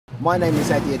My name is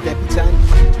Adi Adepitan.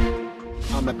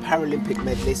 I'm a Paralympic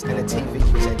medalist and a TV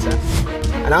presenter.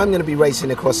 And I'm going to be racing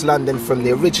across London from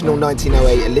the original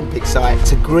 1908 Olympic site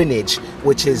to Greenwich,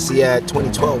 which is the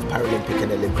 2012 Paralympic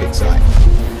and Olympic site.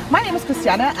 My name is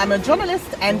Christiane. I'm a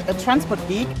journalist and a transport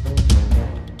geek.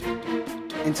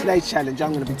 In today's challenge,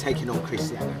 I'm going to be taking on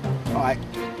Christiane. All right.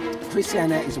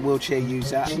 Christiane is a wheelchair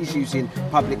user. She's using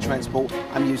public transport.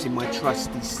 I'm using my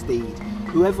trusty steed.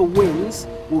 Whoever wins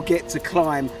will get to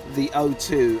climb the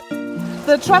O2.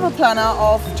 The travel planner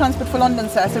of Transport for London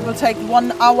says it will take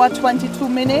 1 hour 22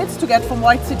 minutes to get from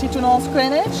White City to North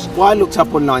Greenwich. Well, I looked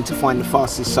up online to find the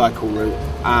fastest cycle route,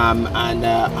 and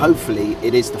hopefully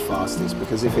it is the fastest,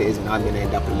 because if it isn't, I'm going to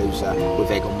end up a loser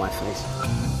with egg on my face.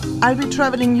 I'll be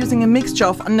travelling using a mixture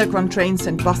of underground trains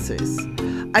and buses.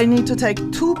 I need to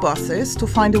take 2 buses to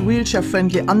find a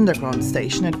wheelchair-friendly underground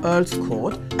station at Earl's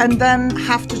Court, and then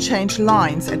have to change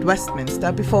lines at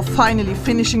Westminster before finally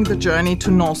finishing the journey to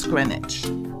North Greenwich.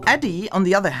 Eddie, on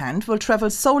the other hand, will travel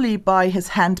solely by his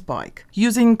handbike,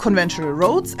 using conventional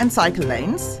roads and cycle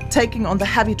lanes, taking on the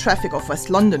heavy traffic of West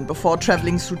London before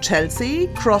travelling through Chelsea,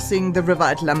 crossing the river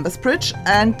at Lambeth Bridge,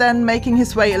 and then making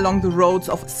his way along the roads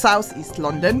of South East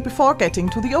London before getting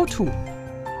to the O2.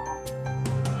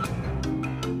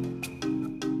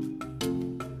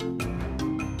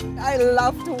 I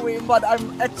love to win, but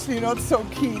I'm actually not so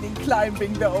keen in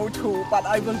climbing the O2, but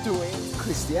I will do it.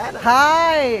 Christiane.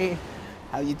 Hi!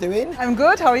 How you doing? I'm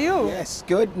good, how are you? Yes,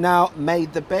 good. Now, may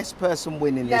the best person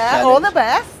win in this Yeah, challenge. all the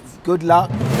best. Good luck.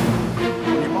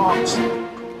 On your marks,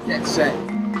 get set,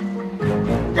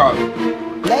 go.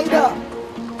 Later.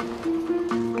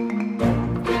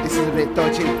 This is a bit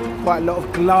dodgy, quite a lot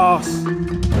of glass.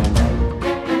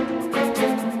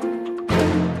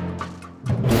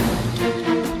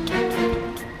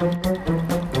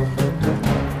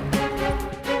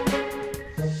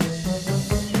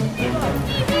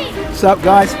 What's up,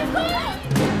 guys? So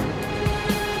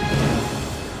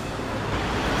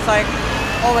I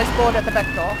always board at the back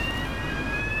door.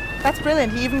 That's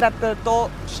brilliant. He even got the door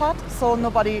shut so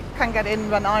nobody can get in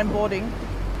when I'm boarding.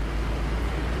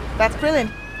 That's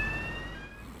brilliant.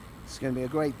 It's going to be a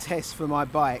great test for my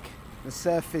bike. The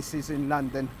surfaces in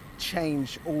London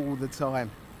change all the time.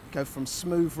 Go from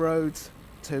smooth roads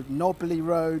to knobbly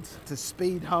roads to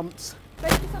speed humps.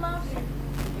 Thank you so much.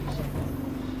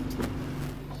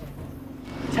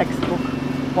 Textbook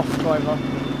bus driver.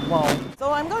 Wow.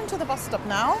 So I'm going to the bus stop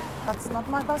now. That's not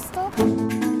my bus stop. The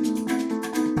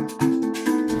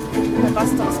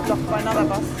bus stop is blocked by another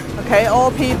bus. Okay,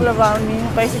 all people around me.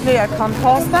 Basically, I can't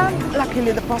pass them.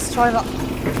 Luckily, the bus driver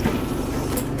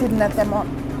didn't let them on.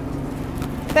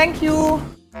 Thank you.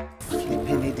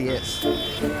 Flipping idiots.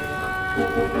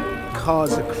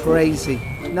 Cars are crazy.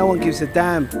 No one gives a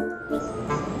damn.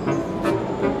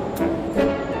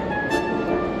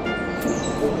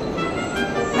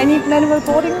 I need manual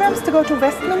boarding ramps to go to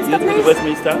Westminster, please. To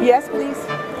Westminster? Yes, please.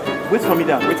 Which one me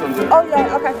down? Which one? Oh,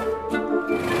 yeah, okay.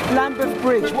 Lambeth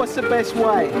Bridge, what's the best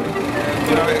way?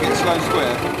 You know it against Sloane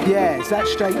Square? Yeah, is that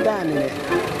straight down in it?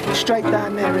 Straight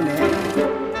down there in it.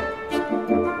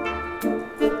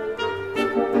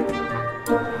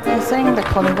 You're saying they're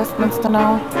calling Westminster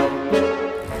now?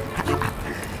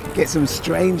 Get some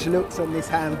strange looks on this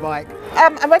hand bike.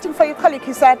 I'm waiting for your colleague.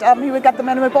 He said he will get the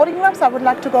manual boarding ramps. I would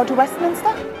like to go to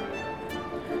Westminster.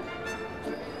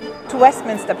 To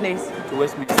Westminster, please. To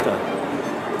Westminster.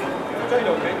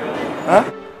 Huh?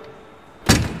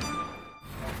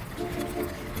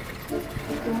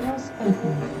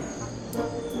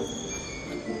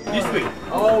 This way.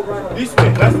 Oh, right. This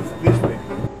way. That's this way.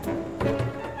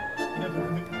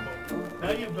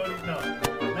 Now you've done it now.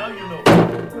 Now you know.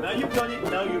 Now you've done it,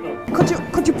 now you know.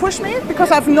 Could you push me?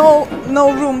 Because I've no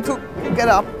room to get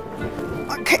up.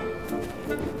 Okay.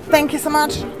 Thank you so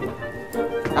much.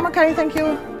 I'm okay, thank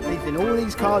you. Leaving all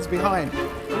these cars behind.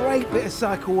 Great bit of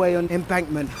cycleway on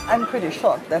Embankment. I'm pretty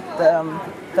shocked that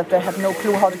they have no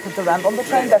clue how to put the ramp on the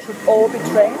train. They should all be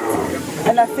trained.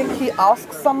 And I think he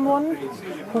asked someone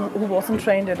who wasn't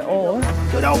trained at all.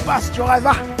 Good old bus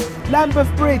driver.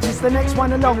 Lambeth Bridge is the next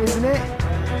one along, isn't it?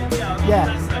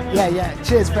 Yeah.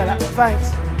 Cheers, fella.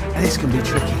 Thanks. This can be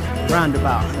tricky.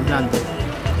 Roundabout in London.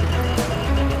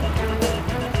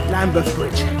 Lambeth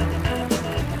Bridge.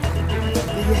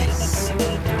 Yes.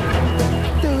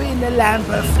 Doing the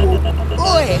Lambeth walk.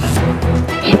 Oi!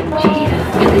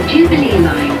 With the Jubilee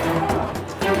line.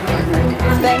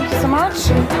 Thank you so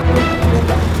much.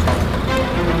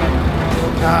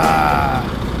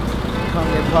 Can't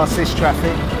get past this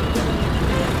traffic.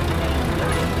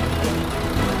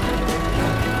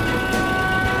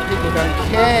 People don't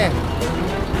care.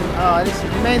 Oh, this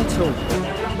is mental.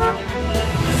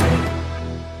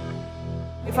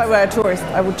 I were a tourist,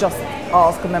 I would just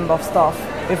ask a member of staff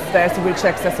if there's a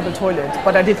wheelchair accessible toilet.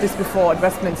 But I did this before at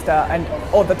Westminster, and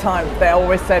all the time they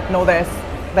always said, no,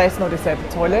 there's no disabled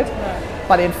toilet. No.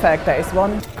 But in fact, there is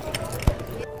one.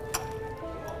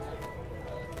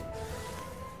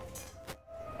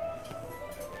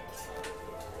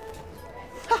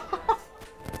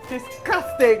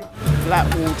 Disgusting!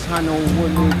 Blackwall Tunnel,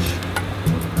 Woolwich.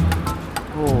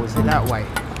 Oh, is it that way?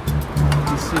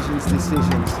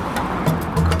 Decisions.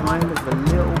 Kind of a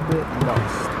little bit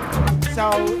lost. So,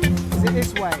 is it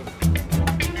this way?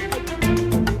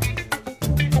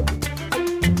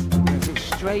 Is it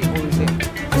straight or is it?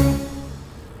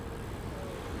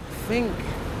 I think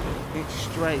it's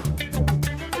straight.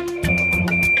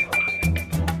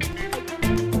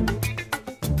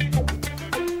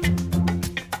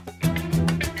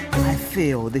 I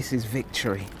feel this is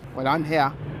victory. Well, I'm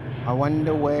here. I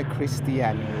wonder where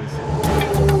Christiana is.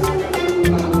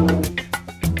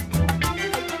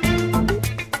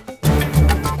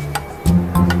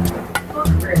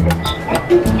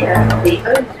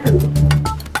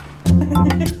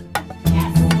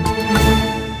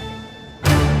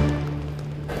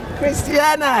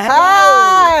 Christiana,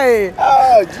 Hi!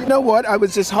 Oh, do you know what? I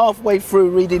was just halfway through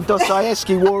reading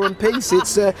Dostoevsky, War and Peace.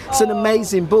 It's an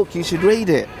amazing book. You should read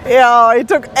it. Yeah, it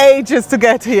took ages to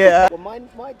get here. Well,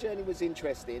 my journey was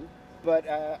interesting, but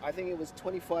I think it was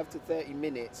 25 to 30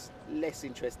 minutes less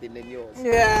interesting than yours.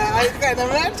 Yeah, I can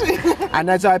imagine. And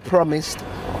as I promised,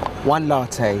 one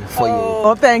latte for you.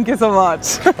 Oh, thank you so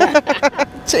much.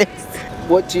 Cheers.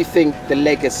 What do you think the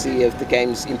legacy of the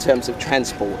games in terms of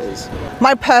transport is?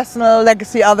 My personal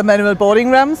legacy are the manual boarding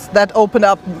ramps that open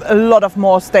up a lot of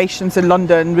more stations in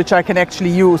London which I can actually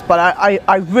use, but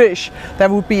I wish there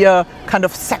would be a kind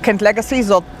of second legacy,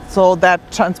 so that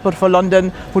Transport for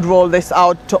London would roll this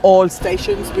out to all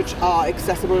stations which are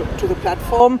accessible to the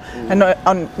platform and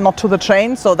not to the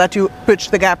train, so that you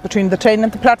bridge the gap between the train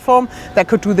and the platform. They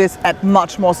could do this at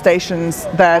much more stations.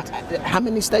 How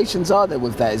many stations are there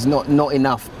with that? It's not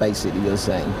enough, basically, you're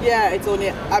saying? Yeah, it's only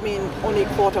a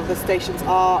quarter of the stations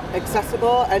are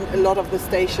accessible, and a lot of the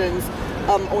stations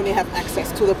only have access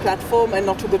to the platform and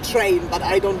not to the train. But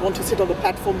I don't want to sit on the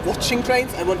platform watching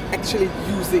trains, I want actually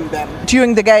using them.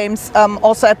 During the games,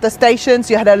 also at the stations,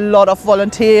 you had a lot of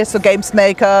volunteers, so games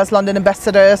makers, London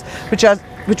ambassadors, which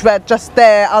were just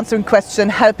there answering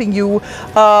questions, helping you,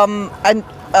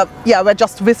 were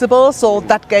just visible, so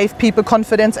that gave people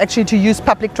confidence actually to use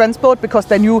public transport because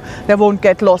they knew they won't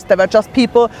get lost. There were just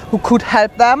people who could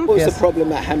help them. What was the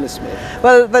problem at Hammersmith?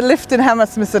 Well, the lift in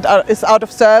Hammersmith is out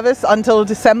of service until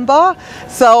December,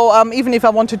 so even if I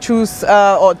want to choose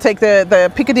or take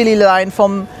the Piccadilly line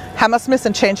from Hammersmith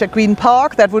and change at Green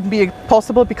Park, that wouldn't be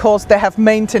possible because they have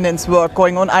maintenance work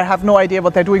going on. I have no idea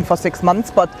what they're doing for 6 months,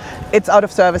 but it's out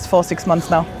of service for 6 months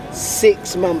now.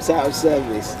 6 months out of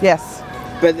service? Yes.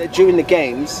 But during the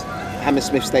games,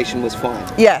 Hammersmith station was fine?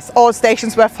 Yes, all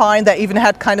stations were fine. They even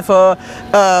had kind of a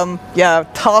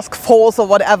task force or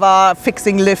whatever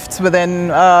fixing lifts within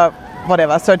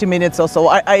 30 minutes or so.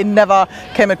 I never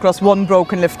came across one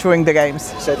broken lift during the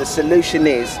games. So the solution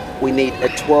is we need a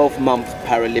 12-month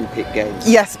Paralympic Games?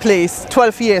 Yes, please.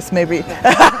 12 years maybe.